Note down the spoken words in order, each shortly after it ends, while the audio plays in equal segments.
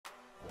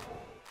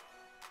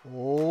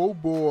Oh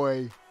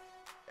boy,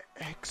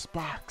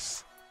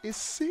 Xbox is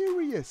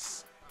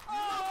serious.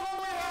 Oh,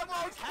 we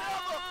almost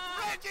have a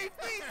Reggie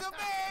Fils,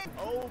 man!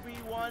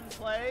 Obi-Wan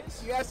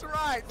plays. That's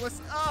right.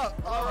 What's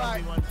up? All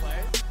right. Obi-Wan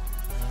plays.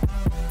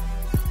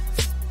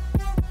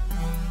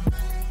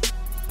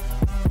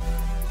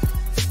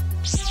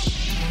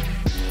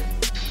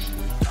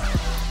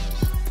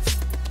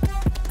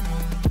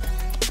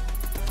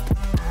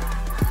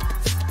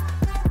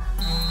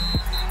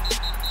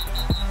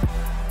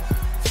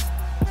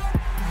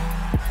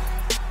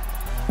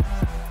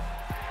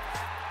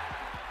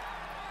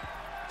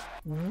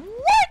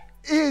 What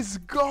is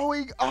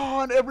going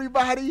on,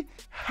 everybody?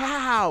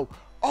 How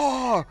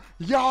are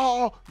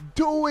y'all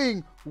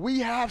doing? We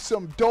have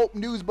some dope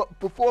news, but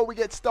before we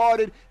get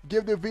started,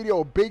 give the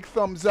video a big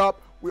thumbs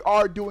up. We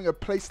are doing a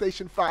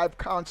PlayStation 5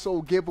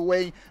 console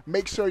giveaway.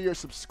 Make sure you're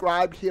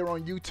subscribed here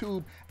on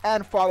YouTube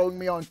and following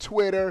me on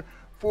Twitter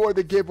for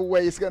the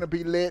giveaway. It's going to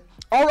be lit.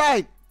 All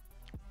right,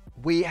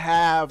 we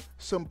have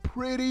some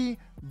pretty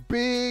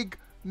big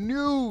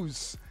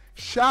news.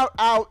 Shout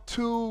out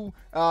to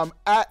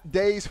at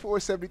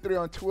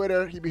Days473 on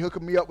Twitter. He be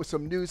hooking me up with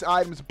some news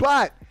items,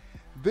 but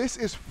this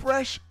is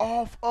fresh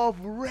off of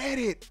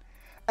Reddit.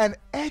 An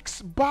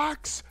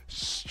Xbox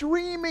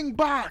streaming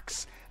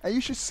box. And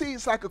you should see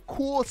it's like a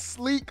cool,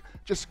 sleek,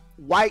 just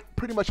white,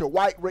 pretty much a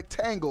white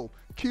rectangle,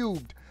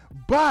 cubed.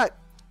 But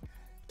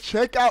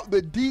check out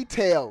the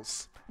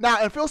details. Now,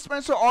 and Phil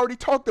Spencer already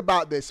talked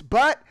about this,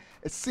 but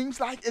it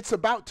seems like it's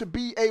about to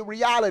be a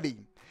reality.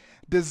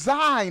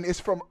 Design is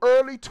from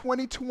early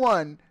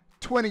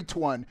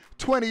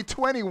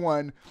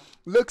 2021.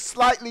 Looks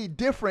slightly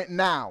different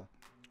now.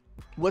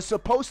 Was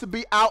supposed to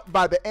be out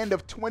by the end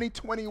of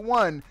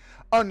 2021.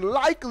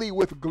 Unlikely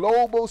with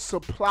global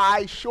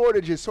supply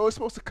shortages. So it's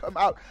supposed to come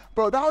out.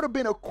 Bro, that would have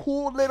been a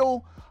cool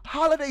little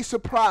holiday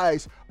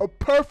surprise. A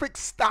perfect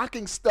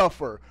stocking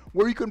stuffer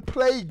where you can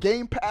play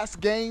Game Pass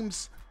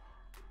games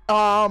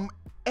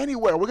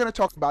anywhere. We're going to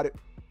talk about it.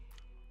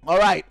 All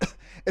right.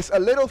 It's a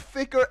little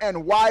thicker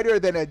and wider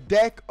than a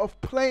deck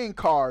of playing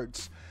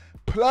cards.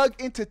 Plug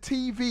into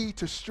TV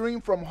to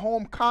stream from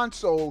home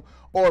console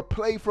or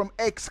play from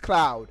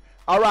xCloud.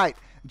 All right,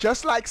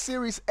 just like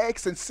Series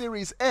X and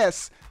Series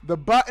S, the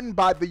button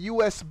by the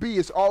USB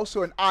is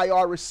also an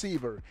IR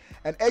receiver.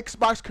 An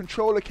Xbox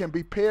controller can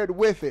be paired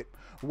with it.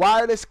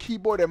 Wireless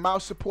keyboard and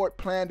mouse support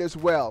planned as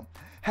well.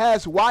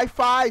 Has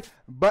Wi-Fi,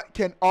 but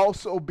can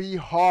also be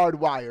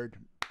hardwired.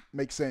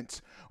 Makes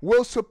sense.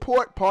 Will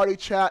support party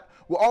chat.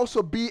 Will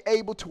also be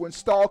able to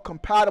install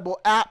compatible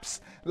apps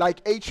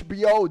like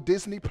HBO,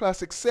 Disney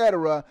Plus,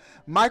 etc.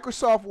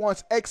 Microsoft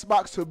wants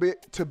Xbox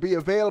to be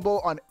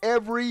available on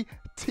every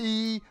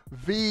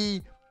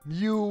TV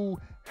you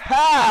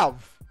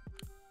have.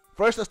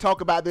 First, let's talk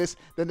about this.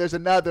 Then there's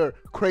another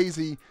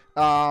crazy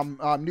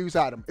news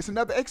item. It's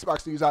another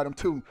Xbox news item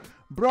too.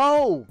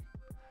 Bro,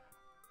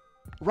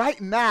 right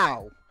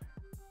now,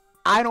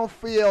 I don't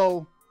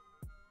feel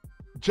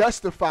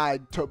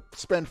justified to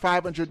spend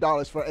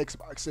 $500 for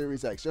Xbox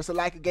Series X. Just a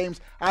lack of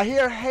games. I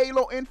hear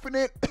Halo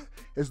Infinite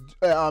is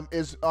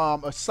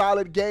a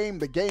solid game.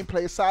 The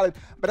gameplay is solid,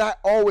 but I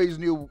always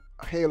knew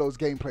Halo's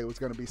gameplay was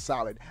going to be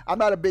solid. I'm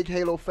not a big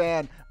Halo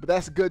fan, but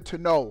that's good to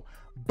know.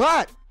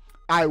 But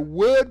I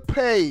would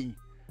pay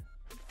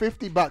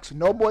 $50,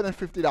 no more than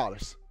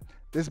 $50.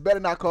 This better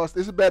not cost.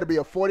 This better be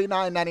a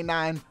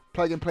 $49.99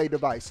 plug and play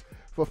device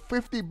for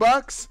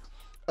 $50.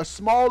 A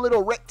small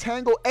little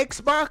rectangle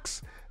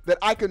Xbox that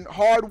I can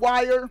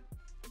hardwire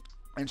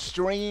and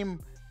stream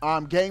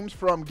games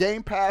from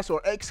Game Pass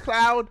or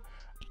xCloud.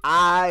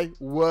 I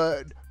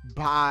would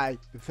buy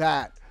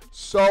that.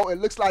 So it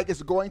looks like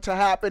it's going to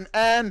happen.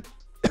 And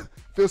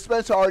Phil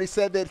Spencer already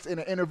said that in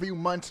an interview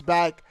months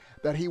back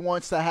that he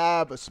wants to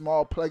have a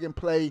small plug and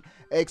play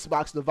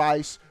Xbox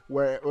device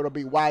where it'll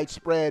be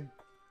widespread.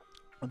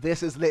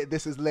 This is lit.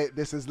 This is lit.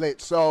 This is lit.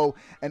 So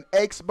an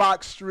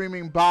Xbox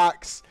streaming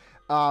box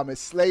is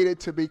slated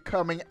to be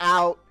coming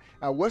out.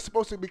 We're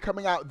supposed to be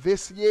coming out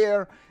this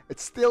year.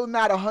 It's still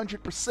not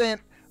 100%,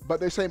 but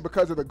they're saying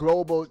because of the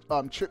global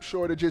chip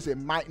shortages, it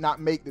might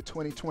not make the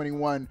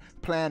 2021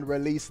 planned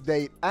release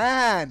date.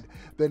 And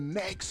the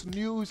next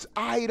news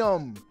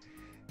item,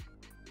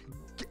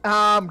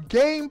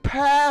 Game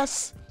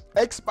Pass,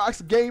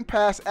 Xbox Game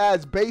Pass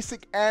adds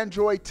basic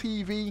Android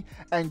TV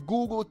and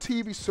Google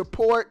TV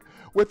support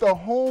with a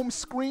home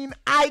screen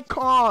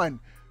icon.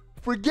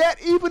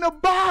 Forget even a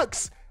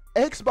box.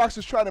 Xbox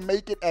is trying to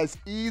make it as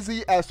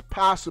easy as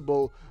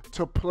possible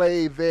to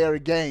play their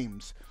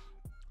games.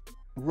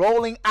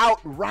 Rolling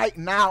out right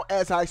now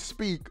as I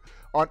speak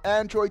on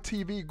Android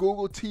TV,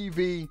 Google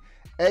TV,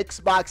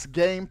 Xbox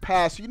Game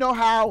Pass. You know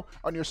how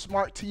on your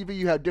smart TV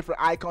you have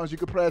different icons you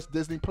can press,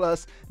 Disney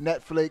Plus,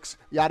 Netflix,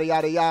 yada,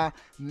 yada, yada.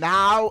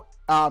 Now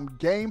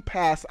Game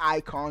Pass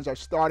icons are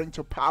starting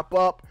to pop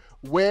up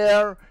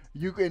where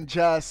you can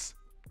just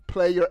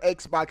play your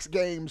Xbox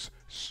games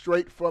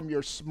straight from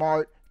your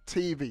smart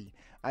TV.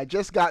 I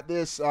just got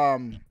this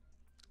 $1,000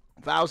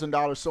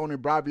 Sony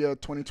Bravia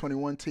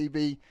 2021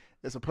 TV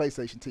it's a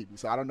PlayStation TV.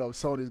 So I don't know if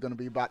Sony's going to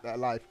be about that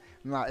life.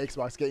 Not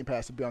Xbox Game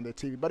Pass to be on their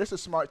TV. But it's a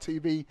smart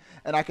TV,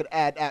 and I could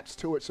add apps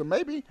to it. So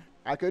maybe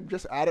I could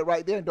just add it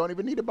right there and don't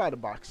even need to buy the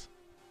box.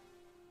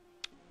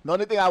 The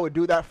only thing I would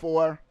do that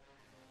for,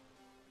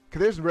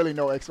 because there's really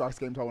no Xbox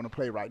games I want to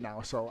play right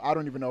now. So I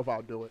don't even know if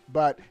I'll do it.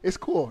 But it's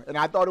cool, and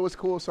I thought it was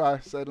cool, so I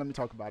said, let me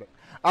talk about it.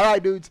 All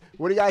right, dudes.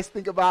 What do you guys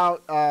think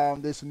about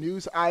this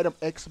news item,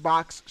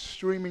 Xbox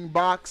streaming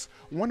box?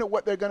 Wonder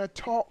what they're going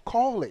to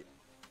call it.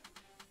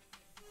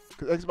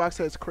 Because Xbox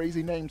has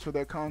crazy names for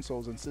their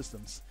consoles and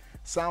systems.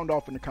 Sound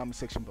off in the comment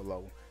section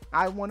below.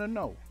 I want to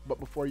know. But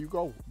before you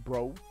go,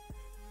 bro,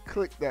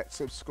 click that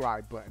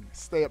subscribe button.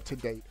 Stay up to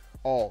date.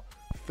 All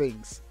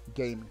things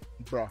gaming.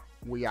 Bruh,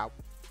 we out.